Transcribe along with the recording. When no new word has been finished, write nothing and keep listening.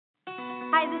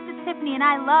Hi, this is Tiffany, and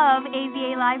I love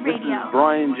AVA Live Radio. This is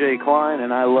Brian J. Klein,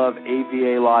 and I love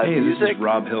AVA Live Music. Hey, this is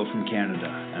Rob Hill from Canada,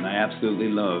 and I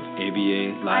absolutely love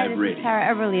AVA Live Radio. Hi, this is Tara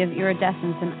Everly of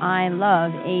Iridescence, and I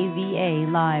love AVA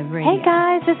Live Radio. Hey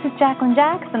guys, this is Jacqueline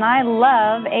Jackson. I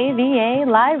love AVA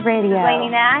Live Radio. This is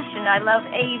Lainey Nash, and I love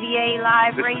AVA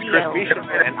Live Radio. This is Chris Bishop,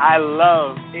 and I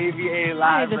love AVA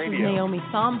Live Radio. Hi, this is Naomi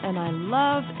Thump, and I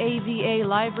love AVA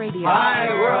Live Radio. Hi,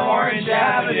 we're Orange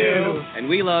Avenue, and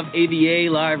we love AVA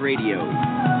Live Radio.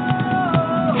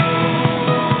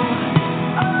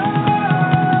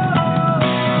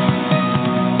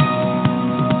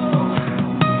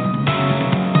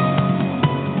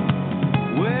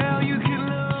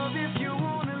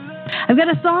 I've got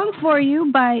a song for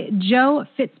you by Joe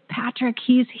Fitzpatrick.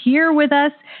 He's here with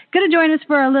us, going to join us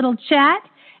for a little chat.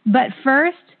 But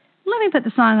first, let me put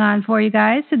the song on for you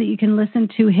guys so that you can listen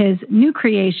to his new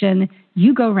creation,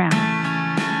 You Go Round.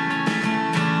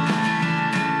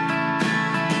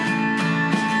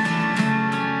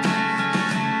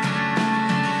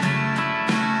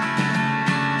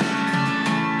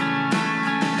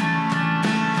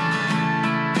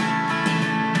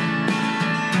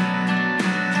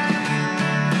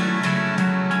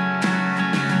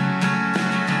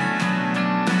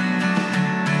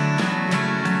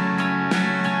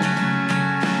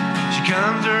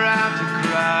 Comes around to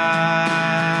cry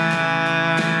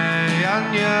on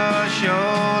your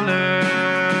shoulder.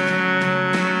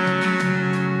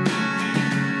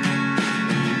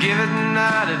 Give it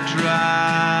another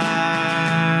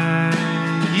try.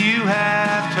 You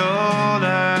have told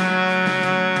her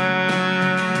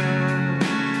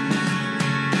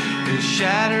it's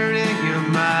shattering your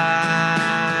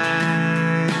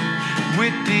mind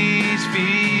with these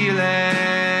feelings.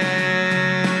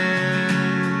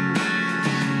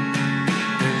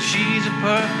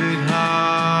 Perfect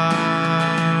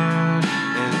heart,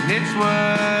 and it's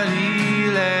what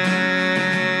healing.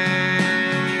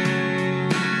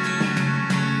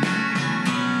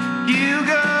 You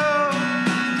go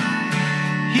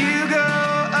around. You go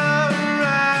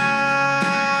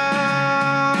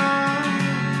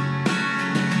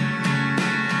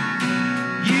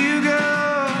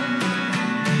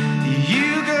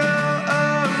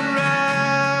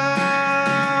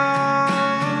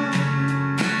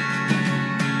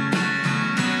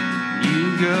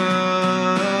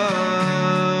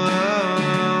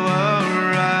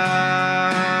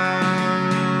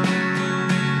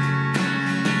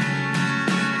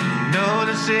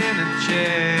Noticing a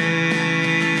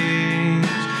change,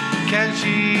 can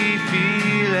she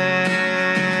feel it?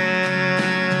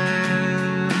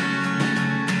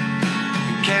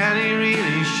 Can he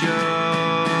really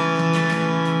show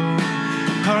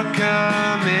her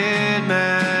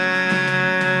commitment?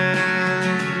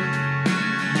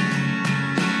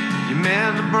 You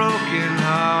mend a broken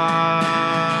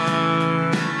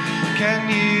heart, can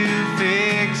you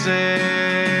fix it?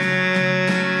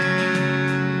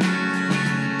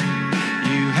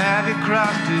 Have your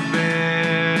cross to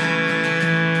bear.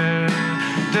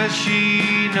 Does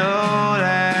she know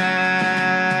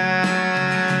that?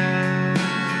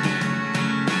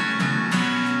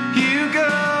 You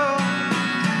go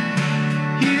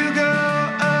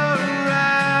around.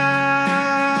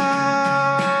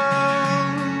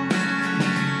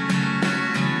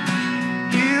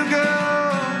 You go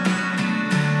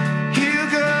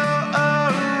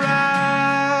around.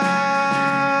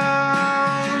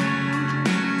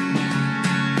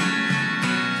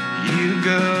 You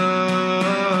go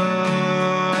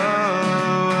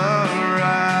around.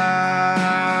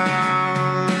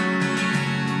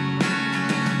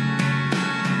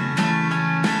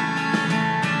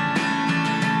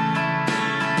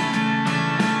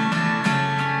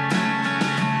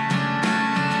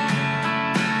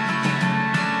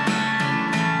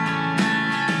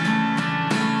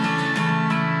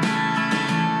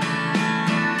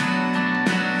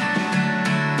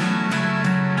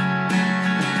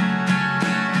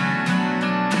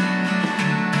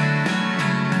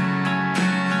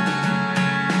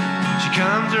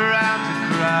 Comes around to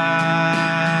cry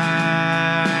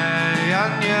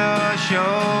on your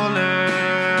shoulder.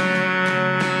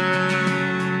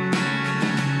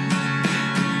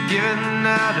 Give it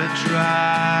another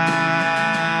try.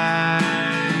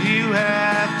 You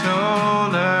have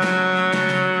told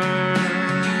her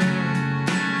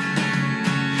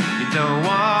you don't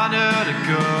want her to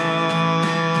go.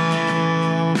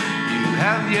 You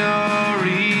have your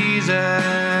reasons.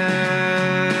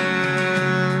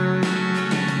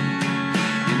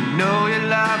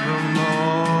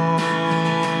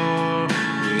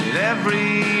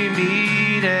 Every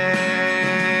meeting,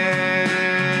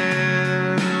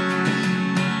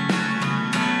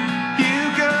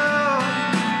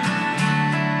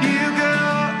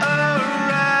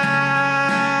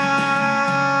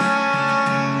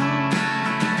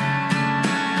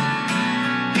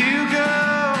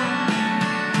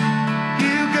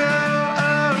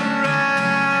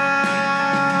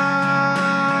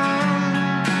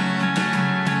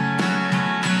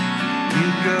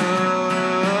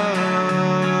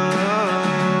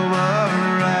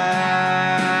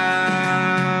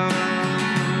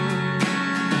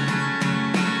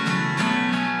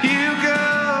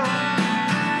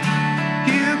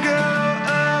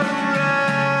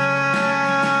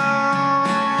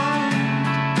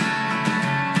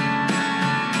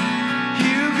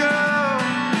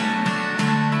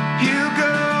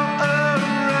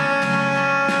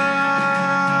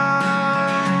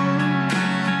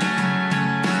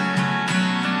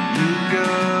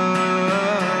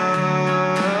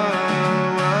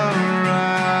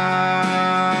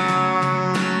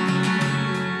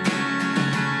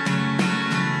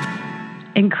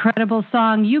 incredible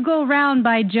song, You Go Round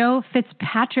by Joe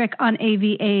Fitzpatrick on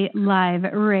AVA Live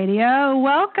Radio.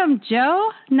 Welcome,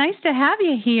 Joe. Nice to have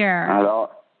you here.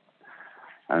 Hello.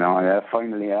 Yeah,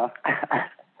 finally, yeah.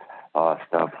 Oh,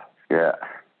 stop. Yeah.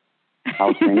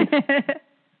 How's things? Things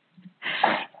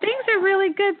are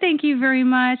really good, thank you very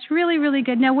much. Really, really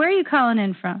good. Now, where are you calling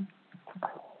in from?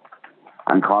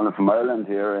 I'm calling from Ireland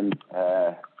here in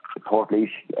Port Leash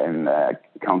in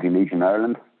County Leash in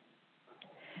Ireland.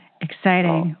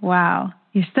 Exciting. Oh. Wow.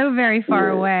 You're so very far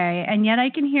away, and yet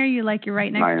I can hear you like you're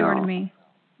right next door to me.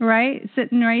 Right?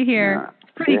 Sitting right here. Yeah.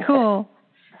 It's pretty cool.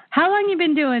 How long you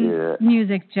been doing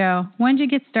music, Joe? When did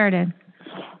you get started?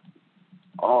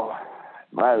 Oh,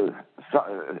 well,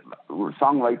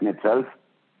 songwriting itself,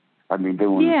 I've been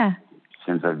doing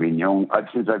since I've been young.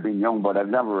 But I've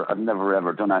never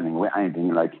ever done anything with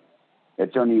anything. Like,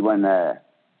 it's only when I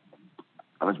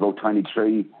was about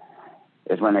 23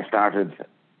 is when I started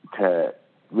to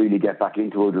really get back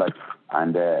into it. Like,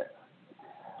 and I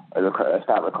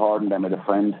started recording them with a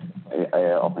friend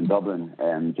up in Dublin,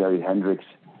 Jerry Hendricks.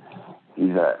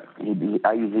 He'd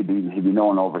be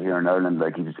known over here in Ireland,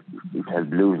 like he has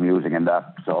blues music and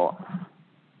that. So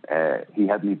he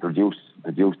had me produce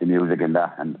the music and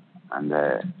that, and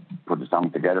put the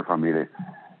song together for me.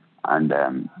 And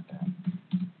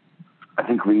I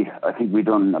think we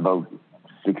done about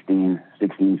 16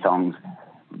 songs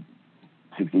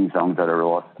that I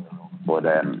wrote. But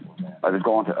I was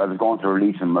going to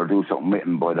release them or do something with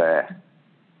them, but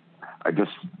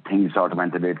things sort of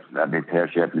went a bit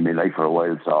pear-shaped in my life for a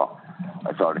while, so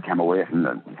I sort of came away from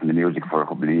the music for a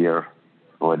couple of years.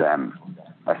 But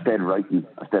I stayed writing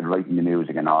the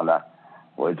music and all that.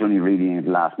 Well, it's only really in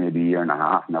the last maybe year and a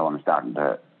half now I'm starting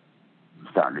to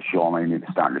show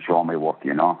my work,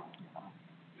 you know.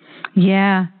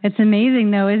 Yeah, it's amazing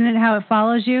though, isn't it? How it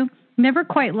follows you. Never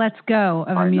quite lets go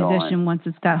of a musician once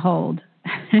it's got hold.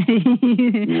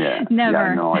 Yeah, never.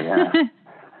 Yeah, I know. Yeah,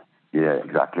 yeah,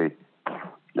 exactly.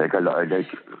 Like I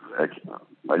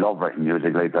love writing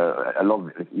music. Like I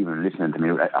love even listening to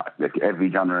music. Like every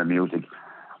genre of music.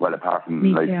 Well, apart from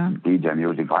DJ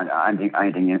music,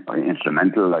 anything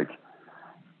instrumental. Like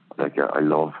I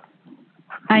love.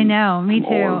 I know. Me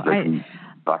too.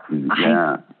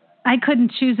 I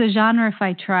couldn't choose a genre if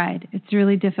I tried. It's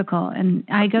really difficult. And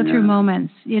I go through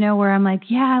moments, where I'm like,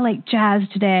 I like jazz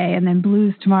today and then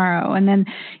blues tomorrow. And then,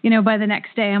 by the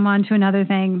next day I'm on to another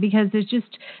thing because there's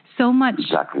just so much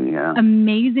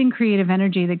amazing creative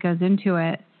energy that goes into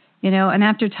it, and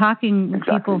after talking with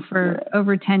people for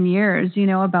over 10 years,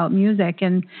 about music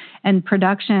and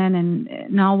production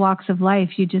and all walks of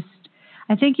life,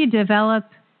 I think you develop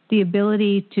the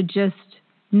ability to just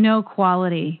know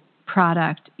quality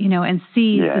product, and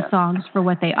see the songs for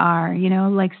what they are,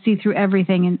 like see through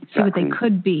everything and see what they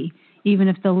could be, even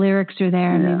if the lyrics are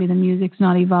there and maybe the music's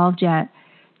not evolved yet.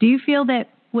 Do you feel that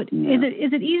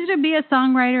is it easy to be a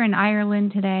songwriter in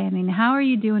Ireland today? I mean, how are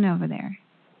you doing over there?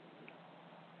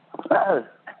 Well,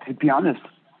 to be honest,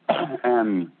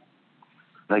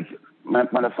 like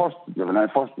when I first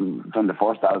done the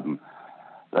first album,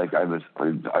 like I was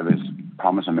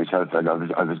promising myself that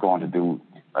I was going to do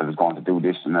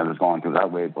this and I was going to do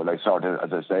that way, but I sort of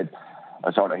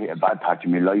hit a bad patch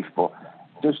in my life. But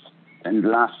just in the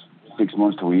last 6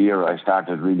 months to a year, I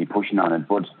started really pushing on it.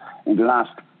 But in the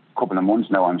last couple of months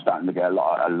now, I'm starting to get a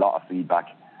lot of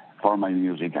feedback for my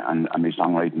music and my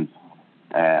songwriting.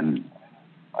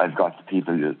 I've got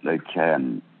people like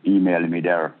emailing me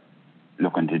there,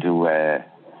 looking to do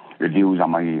reviews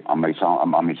on my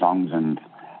songs and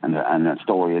a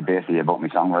story basically about my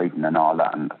songwriting and all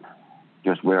that, and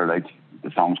just where like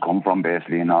the songs come from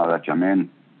basically and all that. You know what I mean?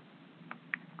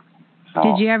 So,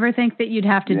 did you ever think that you'd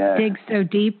have to dig so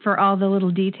deep for all the little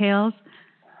details?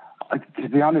 To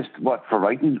be honest, for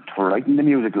writing the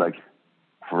music, like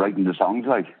for writing the songs,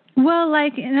 like. Well,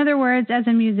 like in other words, as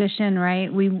a musician,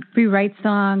 right? We write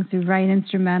songs, we write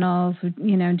instrumentals,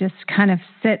 just kind of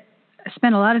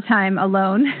spend a lot of time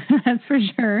alone, that's for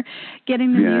sure,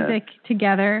 getting the music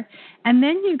together. And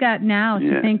then you've got now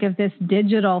to think of this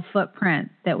digital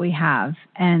footprint that we have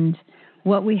and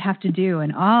what we have to do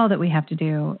and all that we have to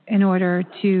do in order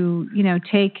to,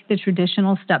 take the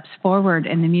traditional steps forward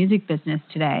in the music business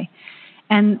today.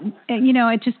 And,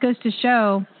 it just goes to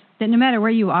show that no matter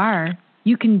where you are,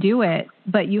 you can do it,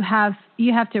 but you have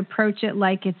to approach it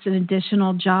like it's an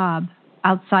additional job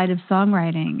outside of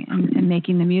songwriting and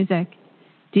making the music.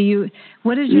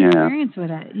 What is your experience with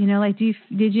it?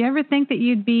 Did you ever think that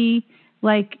you'd be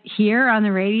like here on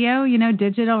the radio,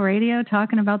 digital radio,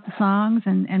 talking about the songs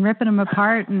and ripping them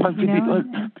apart? And, well,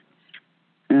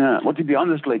 to be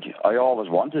honest, like I always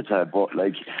wanted to, but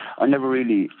like I never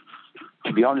really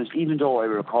to be honest, even though I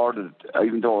recorded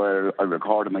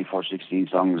my first 16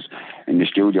 songs in the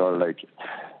studio, like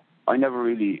I never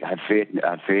really had faith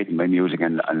in my music,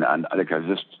 and like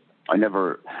I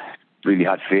never really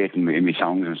had faith in my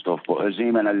songs and stuff. But as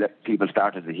when people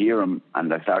started to hear them,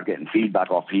 and I started getting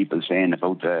feedback off people saying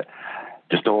about the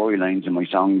storylines in my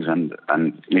songs and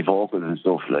my vocals and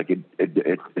stuff, like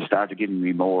it started giving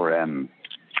me more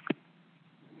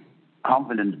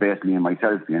confidence basically in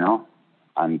myself, you know.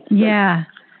 And yeah,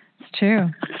 it's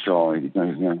true. So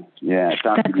yeah,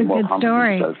 that's a good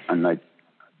story. And like,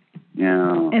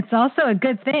 yeah, it's also a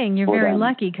good thing. You're very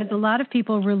lucky, because a lot of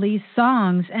people release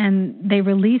songs and they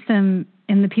release them,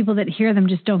 and the people that hear them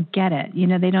just don't get it. You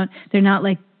know, they're not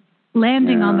like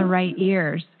landing on the right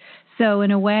ears. So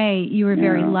in a way, you were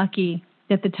very lucky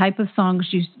that the type of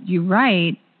songs you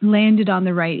write landed on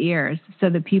the right ears, so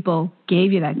that people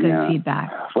gave you that good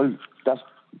feedback. Well,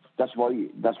 that's why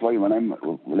when I'm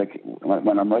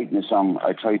writing a song,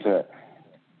 I try to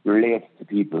relate to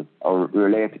people, or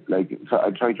relate, like,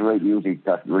 I try to write music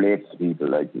that relates to people.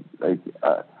 Like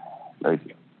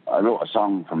I wrote a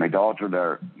song for my daughter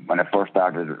there when I first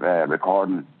started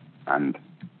recording, and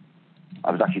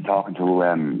I was actually talking to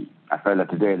a fella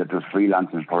today that was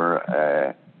freelancing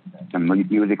for some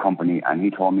music company, and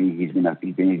he told me he's been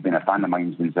a fan of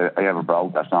mine since I ever brought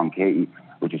out that song Katie,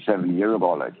 which is 7 years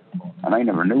ago, like, and I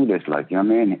never knew this, like, you know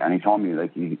what I mean? And he told me,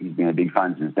 like, he's been a big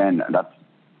fan since then, and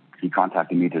he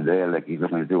contacted me today, like, he's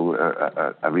looking to do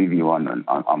a review on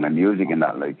my music and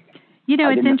that, like. You know,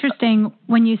 it's interesting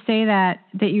when you say that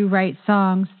you write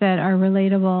songs that are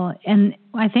relatable, and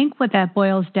I think what that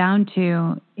boils down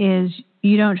to is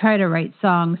you don't try to write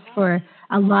songs for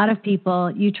a lot of people,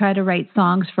 you try to write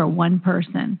songs for one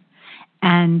person,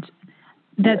 and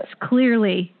that's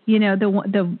clearly, you know,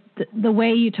 the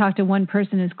way you talk to one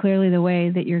person is clearly the way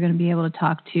that you're going to be able to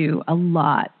talk to a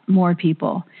lot more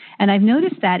people. And I've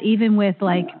noticed that even with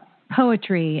like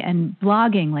poetry and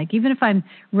blogging, like even if I'm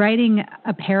writing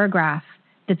a paragraph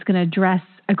that's going to address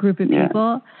a group of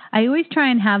people, I always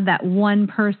try and have that one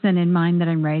person in mind that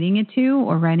I'm writing it to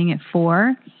or writing it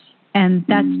for. And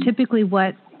that's typically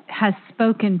what has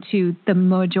spoken to the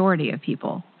majority of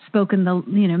people,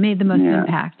 made the most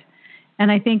impact.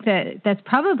 And I think that's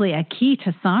probably a key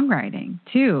to songwriting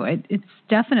too. It's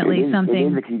definitely something.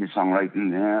 It is a key to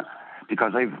songwriting, yeah.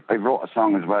 Because I wrote a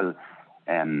song as well.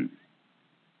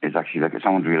 It's actually, like, it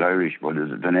sounds real Irish, but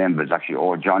the name is actually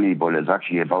 "Oh Johnny," but it's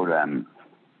actually about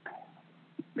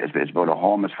it's about a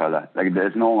homeless fella. Like,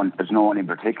 there's no one in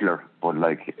particular, but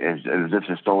like it's just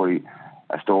a story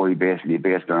basically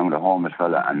based around a homeless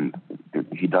fella, and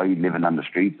he died living on the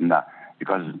streets and that.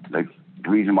 Because, like, the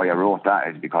reason why I wrote that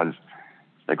is because,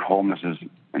 like, homelessness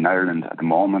in Ireland at the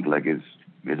moment, like, is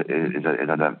at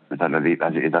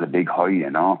a big high, you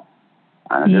know.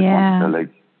 And I just wanted to,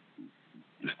 like,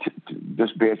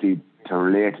 just basically to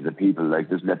relate to the people, like,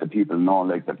 just let the people know,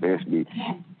 like, that basically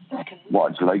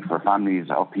what it's like for families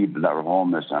of people that are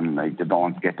homeless, and, like, they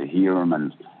don't get to hear them,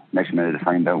 and next minute they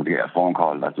find out, they get a phone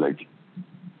call that, like,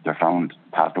 they're found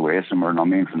passed away somewhere, you know what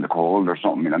I mean, from the cold or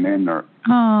something, you know what I mean? Or,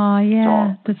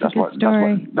 so that's a good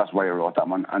story. That's why I wrote that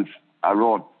one. And I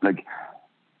wrote, like,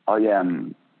 I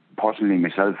personally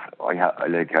myself, I have a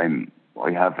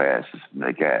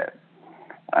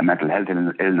mental health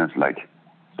illness, like,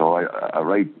 so I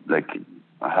write, like,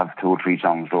 I have 2 or 3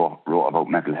 songs wrote about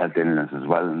mental health illness as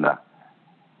well, and that,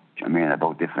 you know what I mean,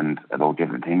 about different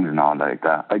things and all like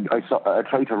that. I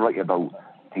try to write about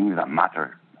things that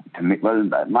matter to me,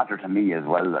 that matter to me as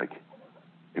well, like,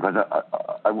 because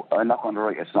I'm not going to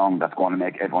write a song that's going to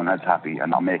make everyone else happy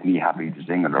and not make me happy to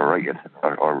sing it or write it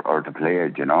or to play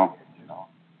it, you know.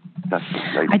 That's,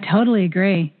 like, I totally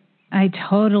agree.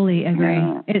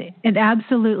 Yeah. It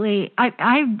absolutely.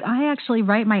 I actually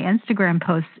write my Instagram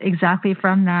posts exactly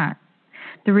from that.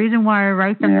 The reason why I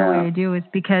write them the way I do is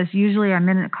because usually I'm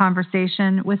in a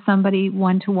conversation with somebody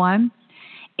one-to-one,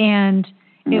 and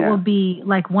it will be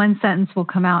like one sentence will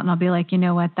come out and I'll be like, you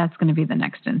know what, that's going to be the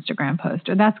next Instagram post,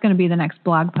 or that's going to be the next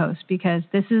blog post, because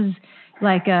this is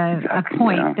like a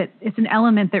point that it's an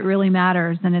element that really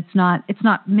matters, and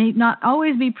may not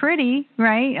always be pretty,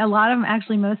 right? A lot of them,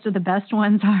 actually, most of the best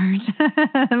ones aren't.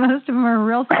 Most of them are a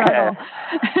real struggle.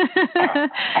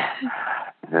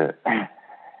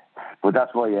 But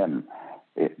that's why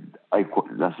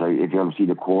that's like, if you ever see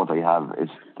the quote I have,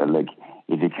 it's that, like,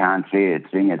 if you can't say it,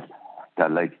 sing it. That,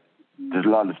 like, there's a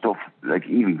lot of stuff, like,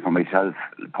 even for myself,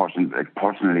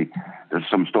 personally, there's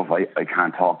some stuff I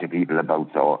can't talk to people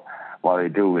about. So what I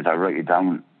do is I write it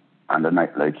down, and then I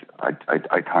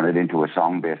turn it into a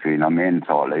song, basically, you know what I mean?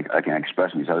 So, like, I can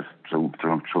express myself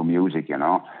through music, you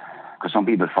know? Because some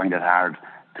people find it hard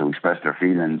to express their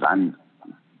feelings and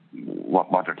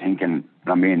what they're thinking.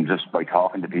 I mean, just by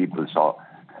talking to people. So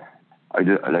I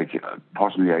do, like,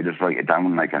 personally, I just write it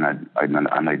down, like, and I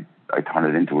turn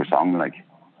it into a song, like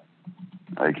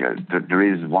there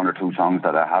is one or two songs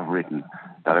that I have written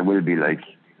that I will be like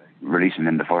releasing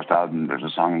in the first album. There's a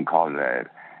song called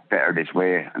Better This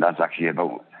Way, and that's actually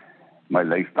about my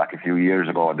life back a few years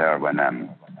ago there when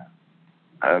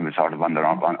I was sort of on the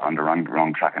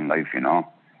wrong track in life, you know.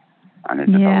 And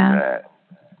it's about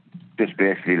just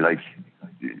basically like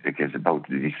it's about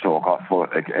the so-called,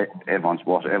 like everyone's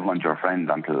your friend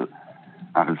until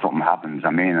something happens. I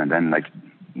mean, and then like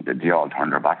they all turn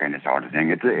their back on it, sort of thing.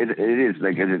 It is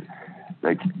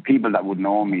like people that would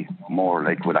know me more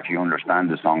like would actually understand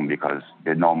the song because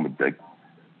they know me,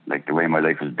 like the way my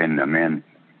life has been. I mean,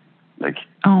 like,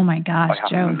 oh my gosh,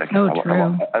 Joe, like, so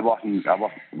true. I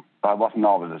wasn't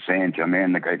always a saint. I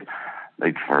mean,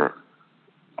 like for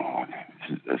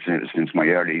since my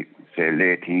early, say,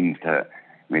 late teens to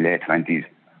my late 20s,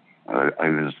 I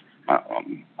was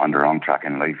on the wrong track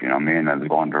in life. You know what I mean? I was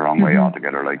going the wrong way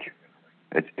altogether. Like,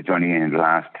 it's only in the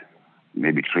last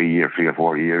maybe 3 or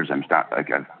 4 years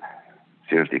I've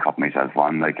seriously cut myself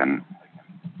on, like, and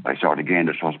I sort of gained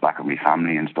the trust back of my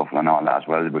family and stuff and all that as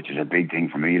well, which is a big thing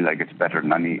for me. Like, it's better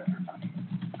than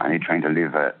any trying to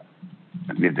live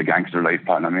the gangster life,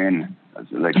 I mean,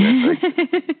 it's like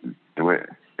the way,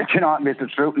 you know, it's the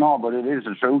truth. No, but it is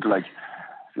the truth.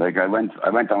 Like I went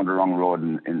down the wrong road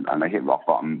and I hit rock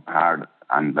bottom hard,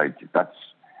 and like that's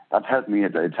helped me.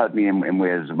 It's helped me in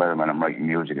ways as well when I'm writing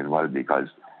music as well, because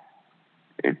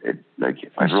it like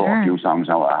I wrote a few songs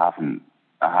now. I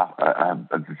have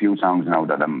a few songs now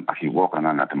that I'm actually working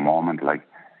on at the moment, like,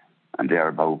 and they're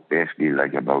about basically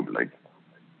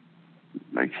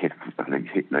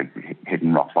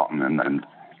hitting rock bottom and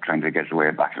trying to get your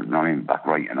way back, back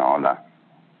right and all that.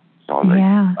 So like,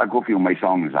 a good few of my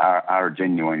songs are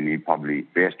genuinely probably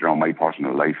based around my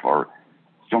personal life, or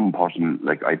some person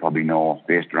like I probably know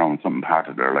based around some part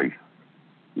of their life.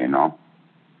 You know,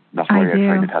 that's why I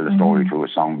try to tell the story through a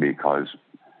song, because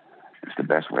it's the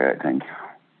best way, I think.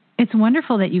 It's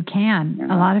wonderful that you can. You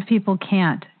know? A lot of people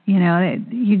can't. You know,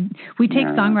 we take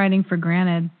songwriting for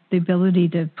granted, the ability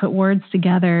to put words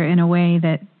together in a way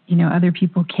that, you know, other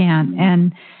people can't.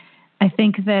 And I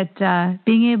think that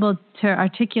being able to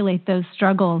articulate those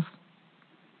struggles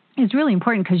is really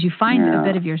important, because you find a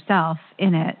bit of yourself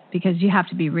in it, because you have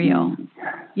to be real.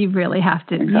 You really have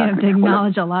to. Exactly. You have to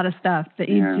acknowledge a lot of stuff that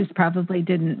you just probably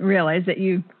didn't realize that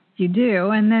you do.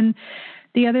 And then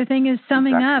the other thing is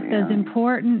summing up those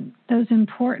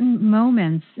important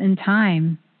moments in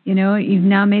time. You know, you've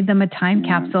now made them a time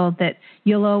capsule that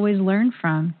you'll always learn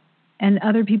from, and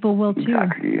other people will too.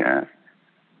 Exactly. Yeah.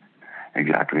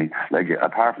 Exactly. Like,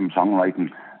 apart from songwriting,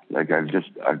 like I've just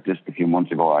a few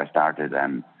months ago I started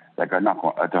like I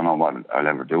don't know what I'll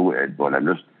ever do with it, but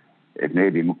it may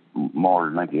be more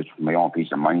than likely it's for my own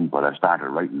peace of mind, but I started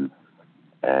writing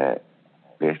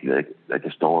basically like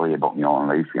a story about my own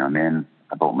life, you know what I mean?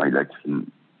 About my, like,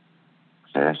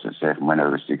 say from when I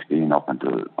was 16 up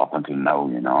until now,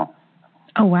 you know.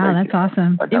 Oh wow, like, that's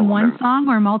awesome! In one song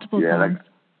or multiple songs? Like,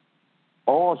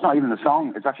 it's not even a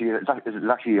song. It's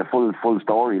actually a full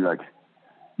story. Like,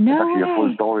 no, it's actually a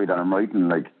full story that I'm writing.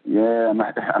 Like, I'm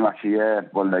actually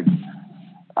well, like,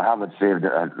 I have it saved.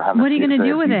 What are you going to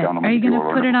do with it? Are you going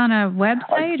to put it on a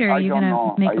website, or are you going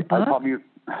to make a book?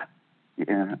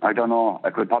 I don't know.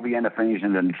 I could probably end up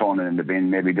finishing it and throwing it in the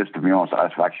bin, maybe just to my own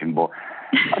satisfaction. But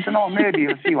I don't know. Maybe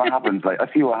I'll see what happens. Like, I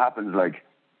see what happens. Like,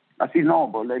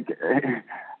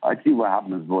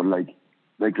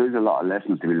 there's a lot of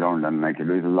lessons to be learned, and like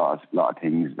there's a lot of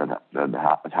things that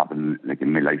has happened like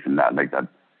in my life and that, like, that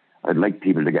I'd like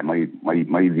people to get my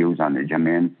views on it. You know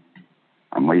what I mean?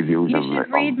 And my views. You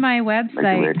should read my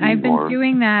website. Like, I've been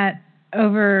doing that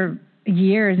over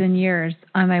years and years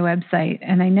on my website,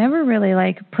 and I never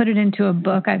really put it into a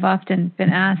book. I've often been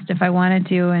asked if I wanted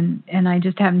to, and I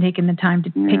just haven't taken the time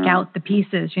to pick out the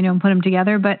pieces, you know, and put them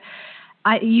together. But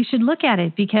you should look at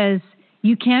it, because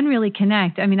you can really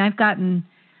connect. I mean, I've gotten,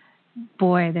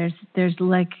 there's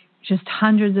like just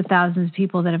hundreds of thousands of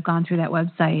people that have gone through that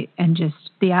website, and just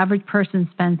the average person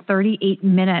spends 38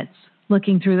 minutes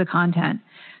looking through the content.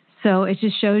 So it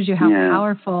just shows you how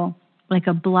powerful like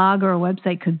a blog or a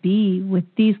website could be with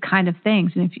these kind of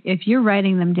things. And if you're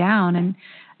writing them down, and,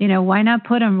 you know, why not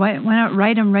put them, why not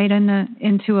write them right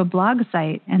into a blog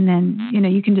site? And then, you know,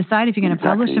 you can decide if you're going to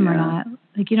publish them or not.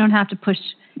 Like, you don't have to push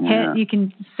hit. You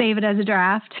can save it as a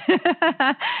draft. You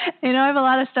know, I have a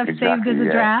lot of stuff saved as a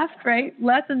draft, right?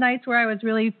 Lots of nights where I was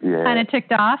really kind of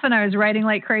ticked off and I was writing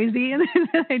like crazy, and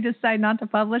then I decide not to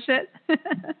publish it.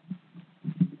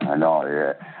 I know,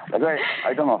 yeah. Like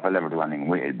I don't know if I'll ever do anything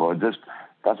with it, but just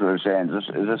that's what I was saying. Just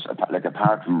like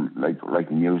apart from like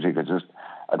writing music, it's just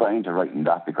I got into writing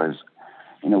that because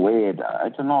in a way, I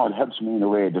don't know, it helps me in a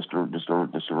way just to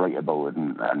write about it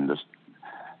and just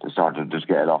to sort of just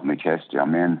get it off my chest. You know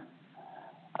what I mean?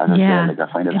 As I say, like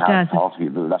I find it hard to talk to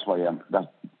people. That's why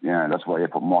I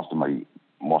put most of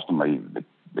my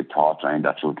big thoughts around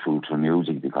that through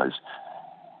music, because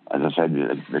as I said,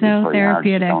 it's very hard to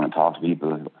sit down and talk to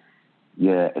people.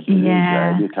 Yeah, it's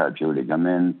really therapeutic. I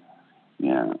mean,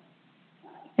 yeah.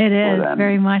 It is,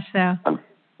 very much so.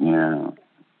 Yeah.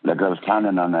 Like I was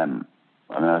planning on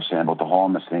I was saying about the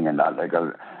homeless thing and that, like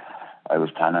I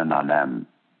was planning on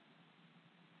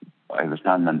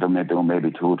doing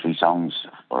maybe 2 or 3 songs,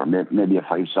 or maybe a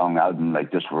 5-song album,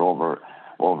 like just for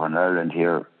over in Ireland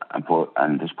here,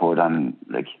 and just put on,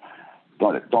 like,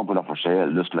 don't put up for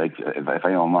sale. Just like if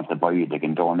anyone wants to buy it, they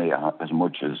can donate as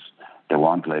much as they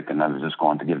want. Like, and I was just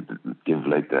going to give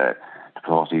like the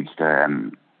proceeds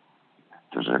to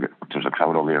there's a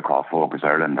crowd over here called Focus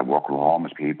Ireland that work with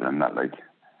homeless people and that, like.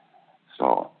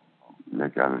 So,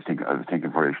 like, I was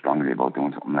thinking very strongly about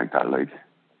doing something like that, like.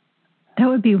 That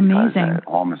would be amazing.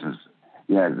 Homelessness,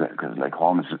 because like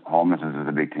homelessness is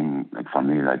a big thing, like, for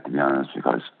me, like, to be honest,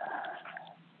 because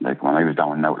like when I was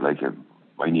down and out, like,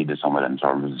 I needed some of them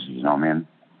services, you know what I mean?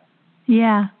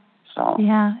 Yeah. So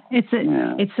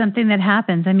it's something that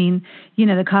happens. I mean, you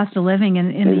know, the cost of living in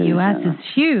the U.S. is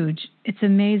huge. It's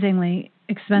amazingly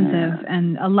expensive,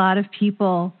 and a lot of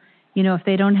people, you know, if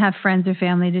they don't have friends or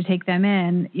family to take them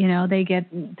in, you know, they get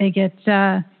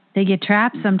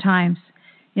trapped sometimes.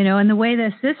 You know, and the way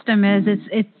the system is,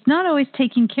 it's not always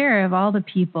taking care of all the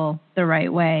people the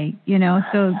right way, you know,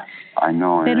 so I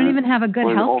know they don't even have a good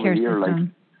healthcare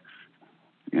system.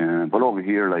 Like, but over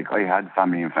here, like, I had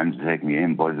family and friends to take me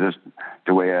in, but just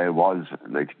the way I was,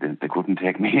 like, they couldn't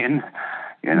take me in,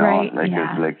 you know, right. like,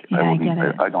 yeah. it's like, I get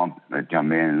it. I don't, like, I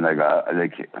mean, like,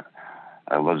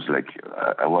 I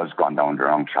was gone down the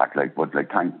wrong track, like, but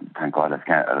like, thank God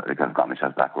I've got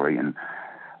myself back right, and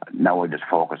now I just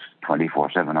focus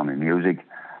 24/7 on my music.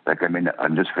 Like, I mean,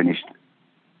 I'm just finished.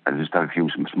 I just have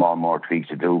some small more tweaks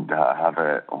to do. I have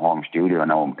a home studio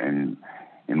now in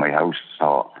my house,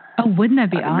 so. Oh, wouldn't that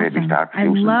be awesome? Maybe start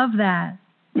producing. I love that.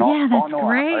 No, yeah, that's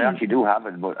great. I actually do have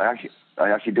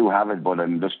it, but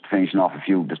I'm just finishing off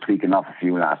just tweaking off a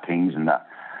few last things and that.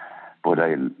 But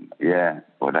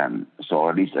so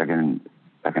at least I can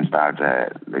start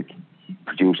like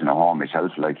producing at home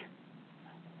myself, like.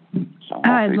 So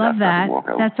I love that.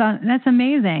 That's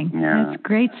amazing. Yeah. That's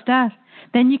great stuff.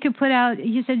 Then you could put out.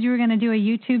 You said you were going to do a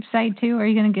YouTube site too. Are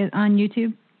you going to get on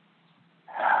YouTube?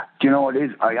 Do you know what it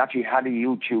is? I actually had a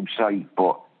YouTube site,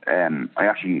 but I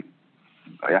actually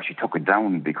took it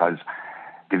down because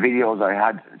the videos I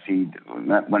had,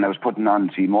 when I was putting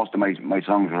on, most of my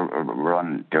songs were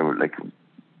on. They were like,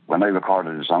 when I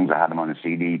recorded the songs, I had them on a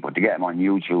CD. But to get them on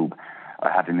YouTube, I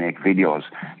had to make videos.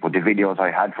 But the videos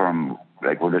I had for them,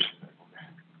 like,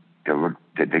 they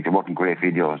weren't great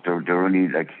videos. They're only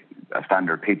like a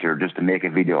standard picture just to make a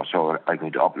video, so I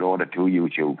could upload it to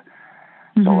YouTube.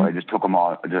 Mm-hmm. So I just took them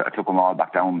all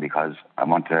back down because I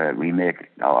want to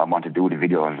I want to do the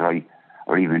videos right,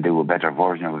 or even do a better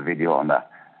version of a video on that.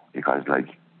 Because,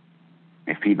 like,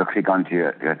 if people click onto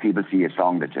it, if people see a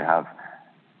song that you have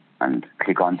and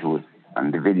click onto it,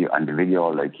 and the video,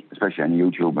 like, especially on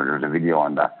YouTube, where there's a video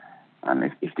on that, and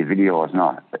if the video is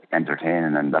not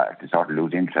entertaining, and that, they sort of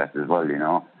lose interest as well, you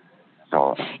know.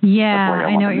 So yeah,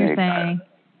 I know what you're saying.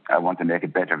 I want to make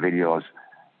it better videos.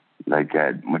 Like,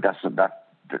 there's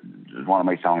one of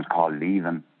my songs called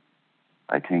 "Leaving."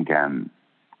 I think that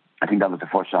was the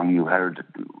first song you heard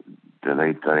that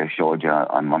I showed you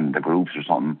on one of the groups or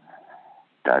something.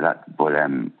 But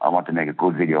I want to make a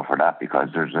good video for that because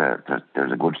there's a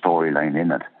good storyline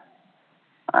in it.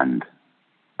 And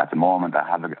at the moment, I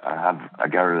have a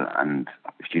girl, and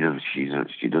she does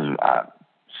a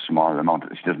small amount.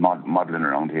 She does modeling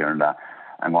around here and that.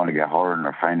 I'm going to get her and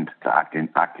her friend to act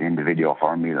in the video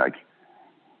for me, like.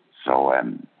 So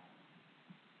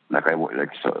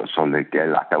like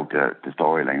they'll act out the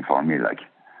storyline for me, like.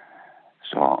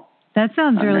 So. That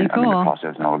sounds really cool. I'm in the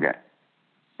process now again.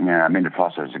 Yeah, I'm in the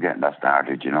process of getting that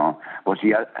started, you know. But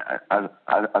see, as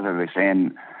I was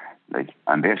saying, like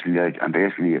I'm basically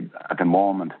at the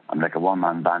moment I'm like a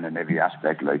one-man band in every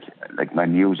aspect. Like my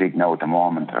music now at the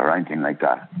moment or anything like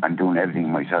that. I'm doing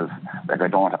everything myself. Like I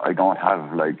don't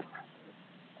have like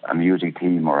a music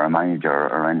team or a manager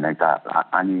or anything like that.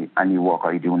 Any work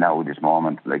I do now at this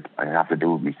moment, like I have to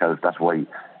do it myself. That's why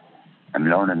I'm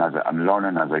learning as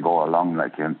I go along,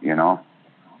 like, you know.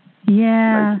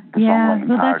 Yeah, like yeah.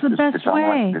 Well, part, that's the best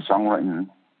way. The songwriting.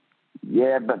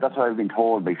 Yeah, but that's what I've been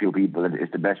told by a few people, that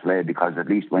it's the best way, because at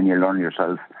least when you learn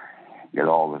yourself, you'll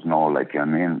always know, like, you know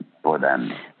what I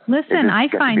mean? But listen, I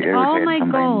find all my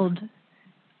gold.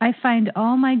 I find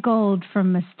all my gold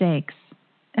from mistakes.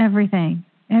 Everything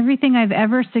I've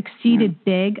ever succeeded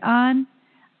big on,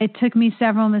 it took me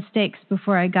several mistakes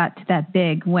before I got to that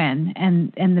big win,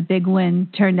 and the big win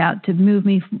turned out to move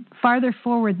me farther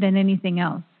forward than anything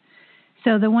else.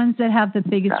 So the ones that have the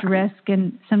biggest risk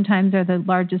and sometimes are the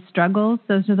largest struggles,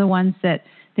 those are the ones that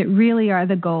really are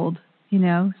the gold, you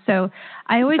know. So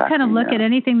I always kind of look at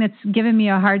anything that's given me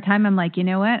a hard time. I'm like, you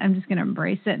know what? I'm just going to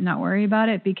embrace it and not worry about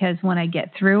it, because when I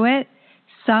get through it,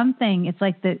 it's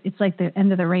like the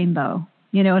end of the rainbow.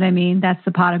 You know what I mean? That's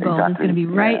the pot of gold. It's going to be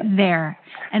right there.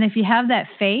 And if you have that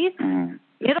faith,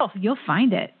 you'll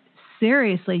find it.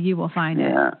 Seriously, you will find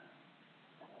it.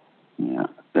 Yeah.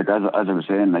 Like as I was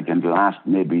saying, like in the last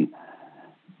maybe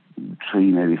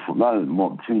 3, maybe 4,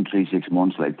 between 3-6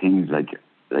 months, like things like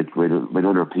with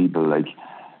other people, like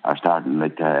are starting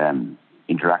like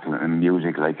interacting with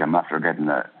music. Like I'm after getting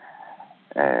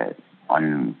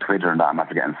on Twitter and that, I'm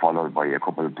after getting followed by a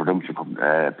couple of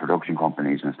production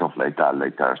companies and stuff like that.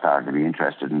 Like they're starting to be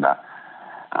interested in that,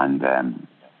 and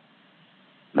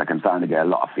like I'm starting to get a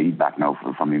lot of feedback now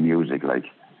from your music, like,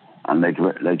 and like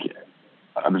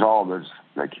I was always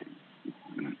like,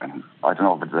 I don't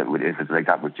know if it's like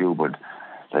that with you, but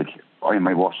like I'm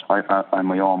my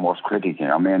own worst critic. You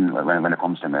know what I mean? When it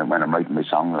comes to me, when I'm writing my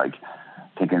song, like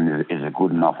thinking is it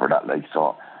good enough or that, like,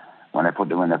 so when I put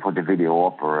the video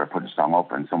up or I put the song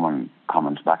up and someone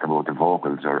comments back about the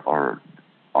vocals or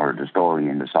the story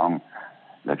in the song,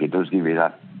 like it does give you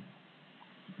that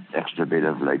extra bit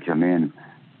of, like, I mean,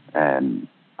 I'm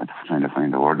trying to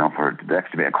find the word now for it, the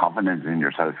extra bit of confidence in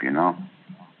yourself, you know.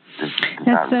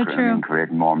 That's so true.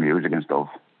 Creating more music and stuff.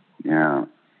 Yeah.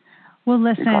 Well,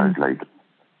 listen, because, like,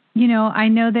 you know, I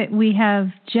know that we have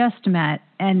just met,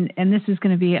 and this is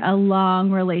going to be a long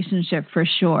relationship for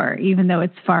sure, even though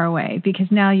it's far away, because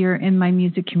now you're in my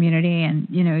music community and,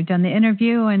 you know, done the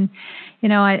interview. And, you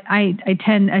know, I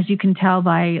tend, as you can tell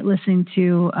by listening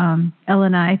to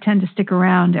Elena, I tend to stick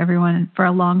around everyone for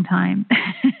a long time.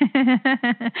 And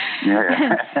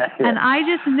I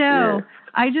just know... Yeah.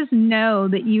 I just know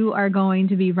that you are going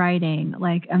to be writing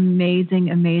like amazing,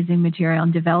 amazing material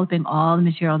and developing all the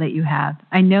material that you have.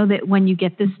 I know that when you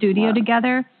get the studio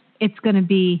together, it's going to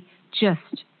be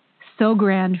just so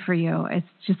grand for you. It's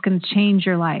just going to change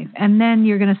your life. And then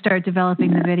you're going to start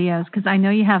developing the videos, because I know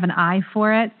you have an eye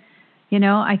for it. You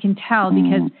know, I can tell,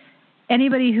 because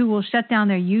anybody who will shut down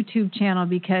their YouTube channel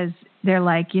because they're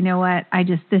like, you know what,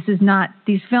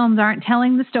 these films aren't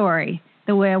telling the story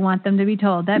the way I want them to be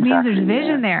told. That means there's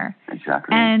vision there.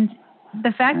 Exactly. And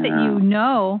the fact that you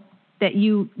know that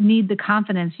you need the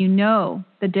confidence, you know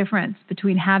the difference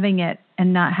between having it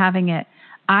and not having it,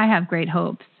 I have great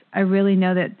hopes. I really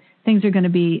know that things are going to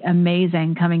be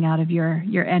amazing coming out of your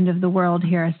end of the world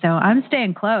here. So I'm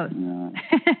staying close. Yeah.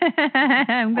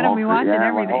 I'm going to be watching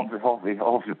everything.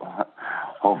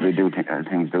 Hopefully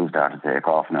things do start to take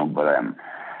off now. But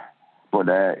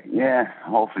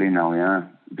hopefully now, yeah.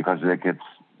 Because like it's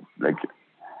like,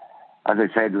 as I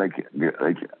said, like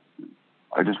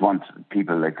I just want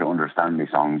people like to understand my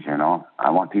songs, you know.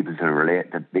 I want people to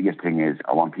relate. The biggest thing is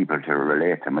I want people to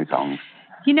relate to my songs.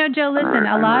 You know, Joe, listen,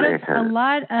 a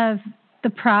lot of the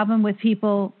problem with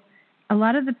people, a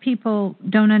lot of the people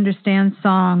don't understand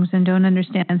songs and don't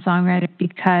understand songwriting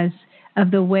because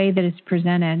of the way that it's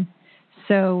presented.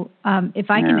 So if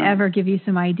I can ever give you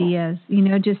some ideas, you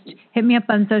know, just hit me up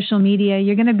on social media.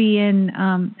 You're going to be in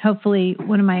hopefully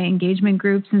one of my engagement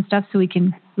groups and stuff, so we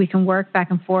can work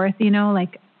back and forth, you know,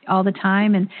 like all the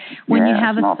time. And when you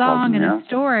have a song and a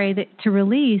story to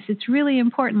release, it's really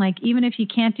important. Like, even if you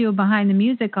can't do a behind the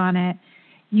music on it,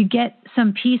 you get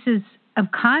some pieces of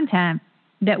content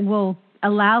that will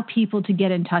allow people to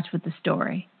get in touch with the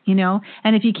story. You know,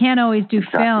 and if you can't always do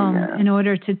film in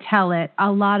order to tell it,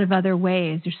 a lot of other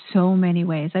ways. There's so many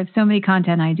ways. I have so many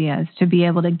content ideas to be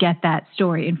able to get that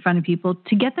story in front of people,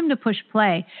 to get them to push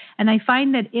play. And I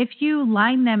find that if you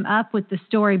line them up with the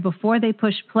story before they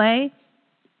push play,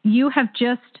 you have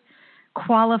just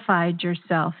qualified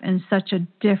yourself in such a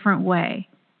different way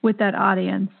with that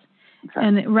audience. Exactly.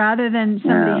 And rather than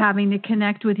somebody having to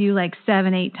connect with you like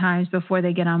 7-8 times before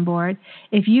they get on board,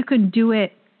 if you could do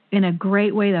it in a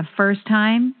great way the first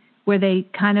time, where they're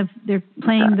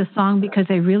playing the song because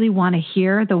they really want to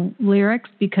hear the lyrics,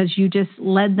 because you just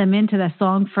led them into the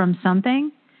song from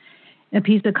something, a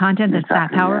piece of content that's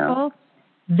that powerful,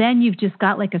 then you've just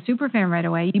got like a super fan right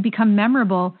away. You become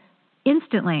memorable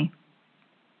instantly.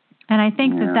 And I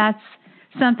think that that's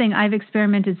something I've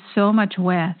experimented so much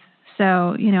with.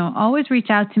 So, always reach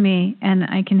out to me and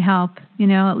I can help,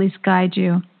 at least guide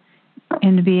you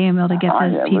into being able to get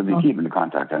those people. We'll be keeping in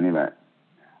contact anyway.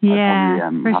 Yeah,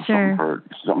 probably, for sure.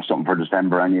 Something for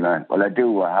December anyway. Well, I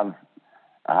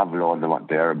have loads of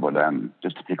there, but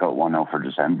just to pick out one now for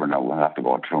December now, we'll have to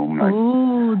go through them.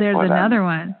 Ooh, there's another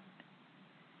one.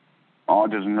 Oh,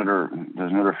 there's another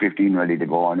 15 ready to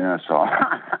go on there, so.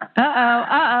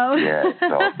 Uh-oh. Yeah,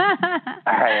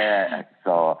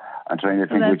 so I'm trying to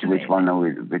think which one now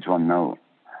would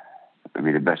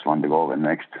be the best one to go with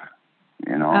next,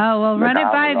 Oh, well, run it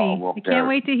by me. I can't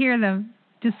wait to hear them.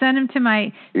 Just send them to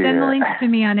send the links to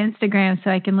me on Instagram so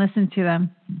I can listen to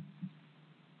them.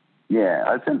 Yeah,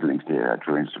 I'll send the links to you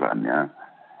through Instagram, yeah.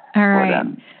 All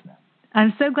right.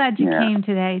 I'm so glad you came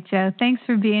today, Joe. Thanks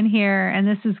for being here, and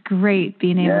this is great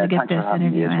being able to get this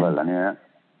interview in. Well,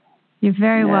 You're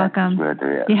very welcome. Great,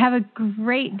 You have a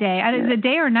great day. Is it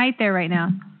day or night there right now?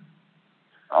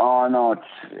 Oh, no,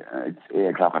 it's 8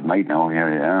 o'clock at night now here,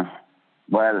 yeah.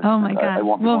 Well, oh my God.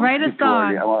 Write a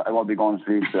song. I won't be going to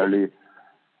sleep early.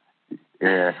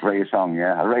 Yeah, write a song,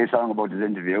 I'll write a song about this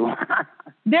interview.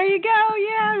 There you go.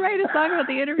 Yeah, write a song about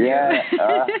the interview. Yeah.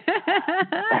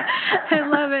 I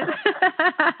love it.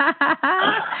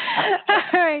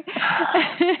 All right.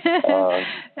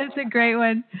 That's a great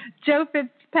one. Joe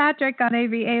Fitzpatrick on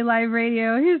AVA Live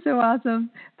Radio. He's so awesome.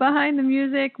 Behind the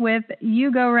Music with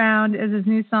You Go Round is his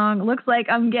new song. Looks like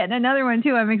I'm getting another one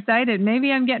too. I'm excited.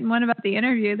 Maybe I'm getting one about the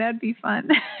interview. That'd be fun.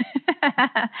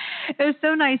 It was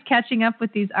so nice catching up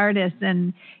with these artists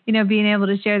and, being able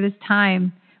to share this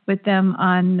time with them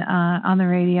on the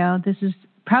radio. This is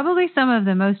probably some of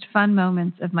the most fun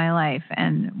moments of my life.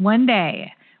 And one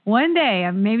day,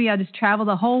 maybe I'll just travel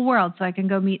the whole world so I can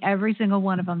go meet every single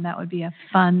one of them. That would be a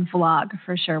fun vlog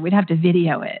for sure. We'd have to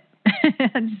video it.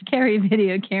 Just carry a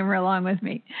video camera along with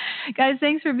me. Guys,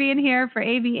 thanks for being here for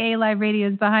AVA Live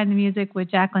Radio's Behind the Music with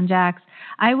Jacqueline Jax.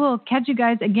 I will catch you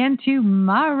guys again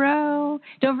tomorrow.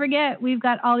 Don't forget, we've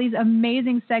got all these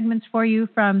amazing segments for you,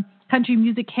 from country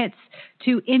music hits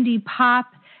to indie pop.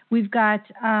 We've got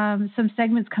some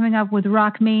segments coming up with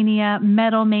Rock Mania,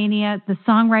 Metal Mania. The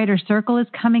Songwriter Circle is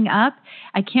coming up.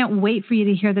 I can't wait for you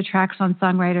to hear the tracks on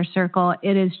Songwriter Circle.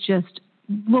 It is just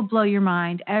will blow your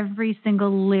mind. Every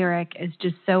single lyric is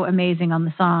just so amazing on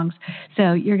the songs.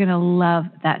 So you're going to love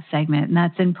that segment. And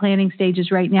that's in planning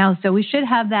stages right now. So we should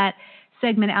have that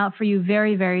segment out for you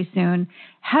very, very soon.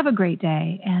 Have a great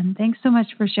day. And thanks so much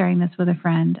for sharing this with a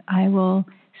friend. I will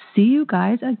see you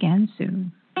guys again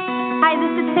soon. Hi,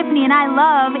 this is Tiffany, and I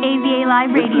love AVA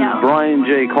Live Radio. This is Brian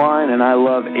J. Klein, and I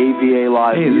love AVA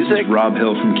Live Music. This is Rob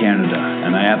Hill from Canada,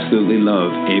 and I absolutely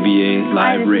love AVA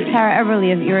Live Radio. Hi, this is Tara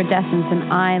Everly of Iridescence,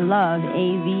 and I love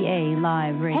AVA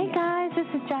Live Radio. Hey guys, this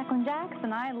is Jacqueline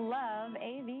Jackson. I love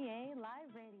AVA.